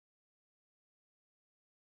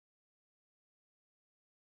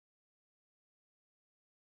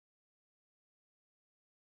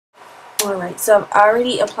Alright, so I've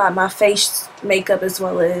already applied my face makeup as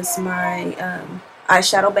well as my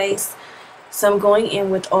eyeshadow base. So I'm going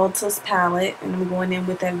in with Ulta's palette, and I'm going in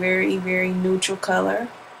with that very, very neutral color.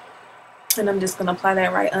 And I'm just going to apply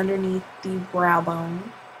that right underneath the brow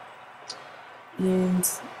bone. And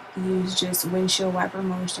use just windshield wiper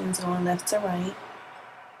motions going left to right.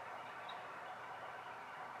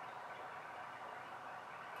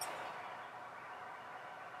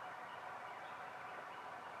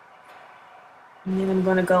 And then I'm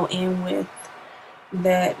going to go in with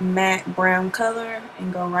that matte brown color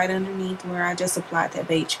and go right underneath where I just applied that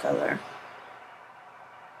beige color.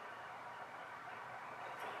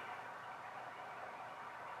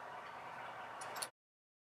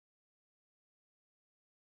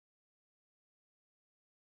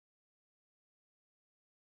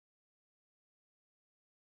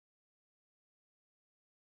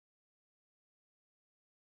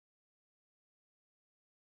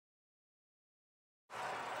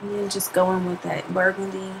 And then just go in with that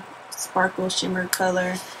burgundy sparkle shimmer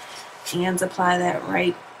color and apply that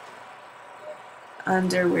right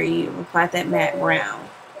under where you applied that matte brown.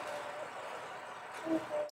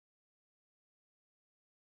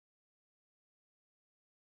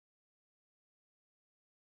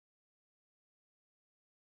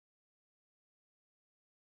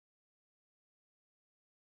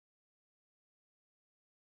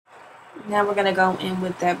 Now we're going to go in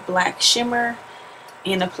with that black shimmer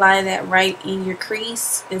and apply that right in your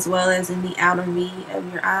crease as well as in the outer V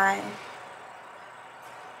of your eye.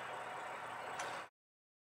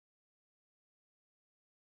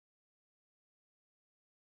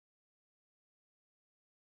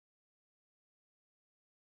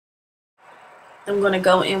 I'm going to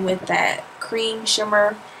go in with that cream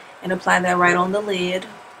shimmer and apply that right on the lid.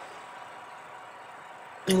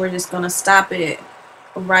 And we're just going to stop it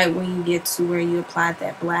right when you get to where you applied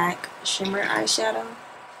that black shimmer eyeshadow.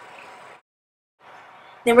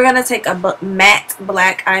 Then we're going to take a matte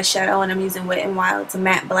black eyeshadow, and I'm using Wet n Wild. It's a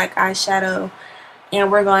matte black eyeshadow.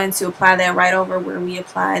 And we're going to apply that right over where we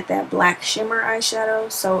applied that black shimmer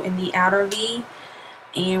eyeshadow, so in the outer V.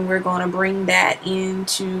 And we're going to bring that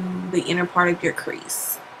into the inner part of your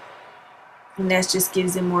crease. And that just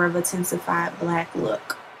gives it more of a intensified black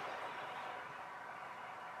look.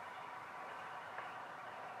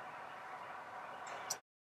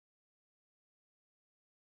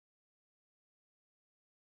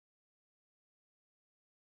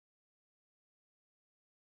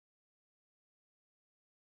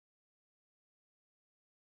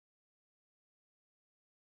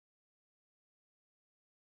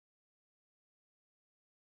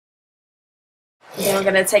 Then we're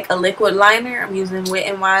going to take a liquid liner. I'm using Wet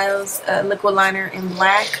n Wild's liquid liner in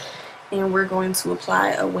black. And we're going to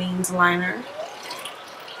apply a winged liner.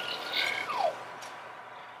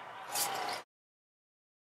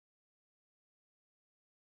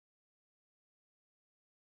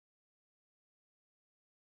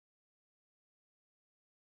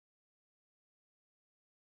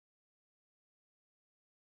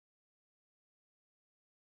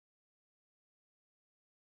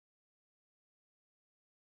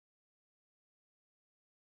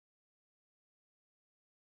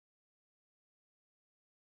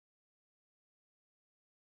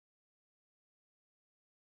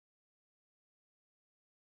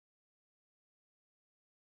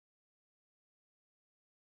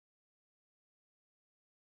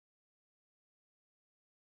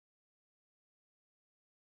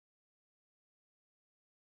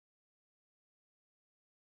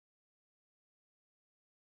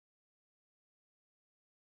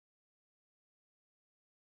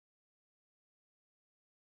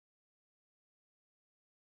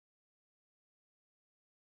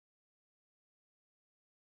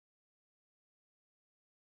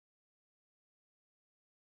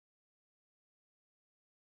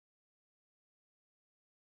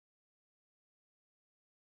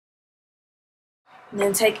 And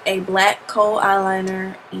then take a black kohl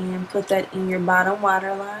eyeliner and put that in your bottom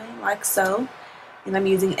waterline, like so. And I'm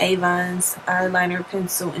using Avon's eyeliner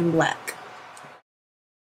pencil in black.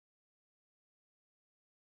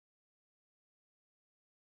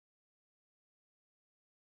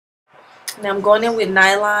 Now I'm going in with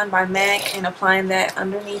Nylon by MAC and applying that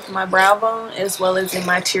underneath my brow bone as well as in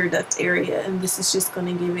my tear duct area. And this is just going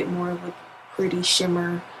to give it more of a pretty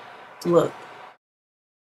shimmer look.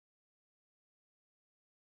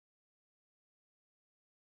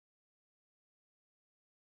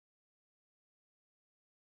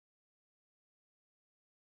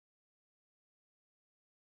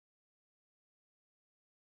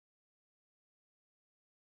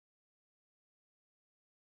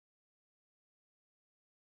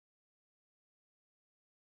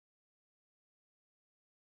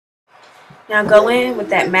 Now go in with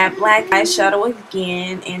that matte black eyeshadow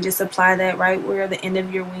again and just apply that right where the end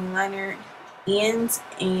of your wing liner ends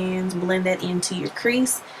and blend that into your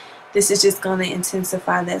crease. This is just going to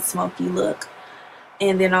intensify that smoky look.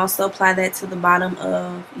 And then also apply that to the bottom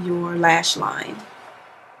of your lash line.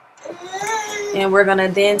 And we're going to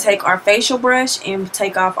then take our facial brush and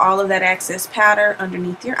take off all of that excess powder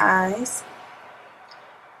underneath your eyes.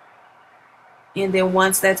 And then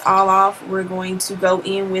once that's all off, we're going to go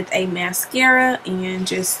in with a mascara and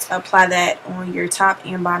just apply that on your top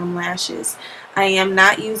and bottom lashes. I am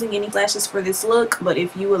not using any lashes for this look, but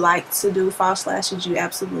if you would like to do false lashes, you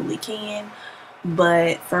absolutely can.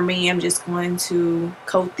 But for me, I'm just going to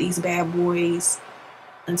coat these bad boys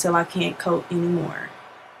until I can't coat anymore.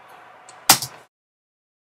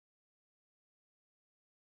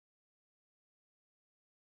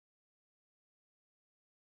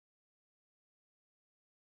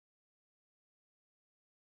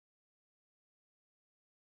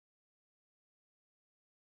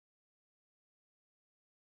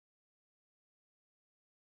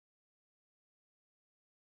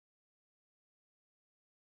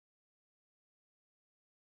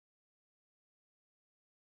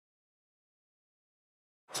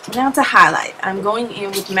 Now to highlight, I'm going in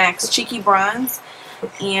with MAC's Cheeky Bronze,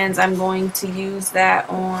 and I'm going to use that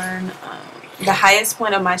on the highest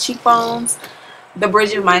point of my cheekbones, the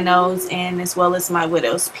bridge of my nose, and as well as my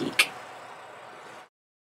widow's peak.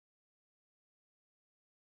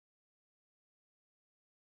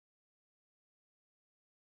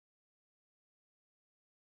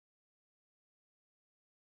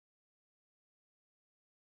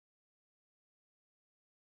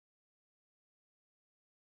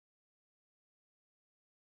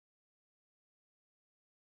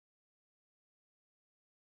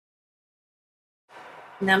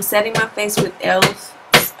 Now I'm setting my face with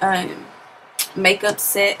e.l.f. makeup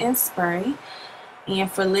set and spray.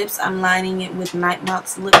 And for lips, I'm lining it with Night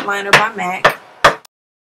Moth's lip liner by MAC.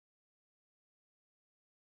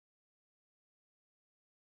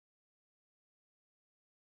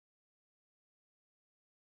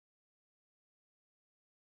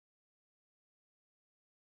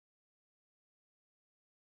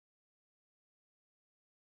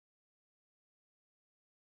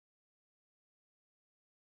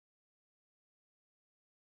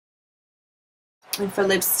 And for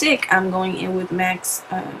lipstick, I'm going in with MAC's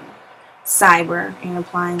Cyber and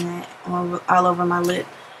applying that all over my lip.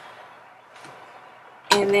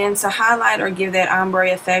 And then to highlight or give that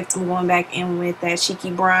ombre effect, I'm going back in with that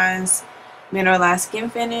Cheeky Bronze Mineralized Skin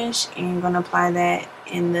Finish and going to apply that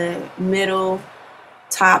in the middle,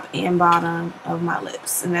 top, and bottom of my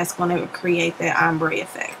lips. And that's going to create that ombre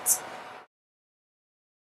effect.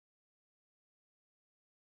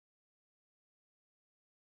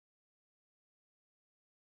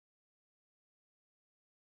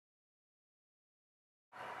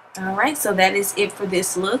 Alright, so that is it for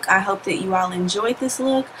this look. I hope that you all enjoyed this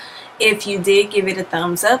look. If you did, give it a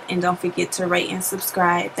thumbs up and don't forget to rate and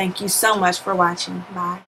subscribe. Thank you so much for watching.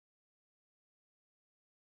 Bye.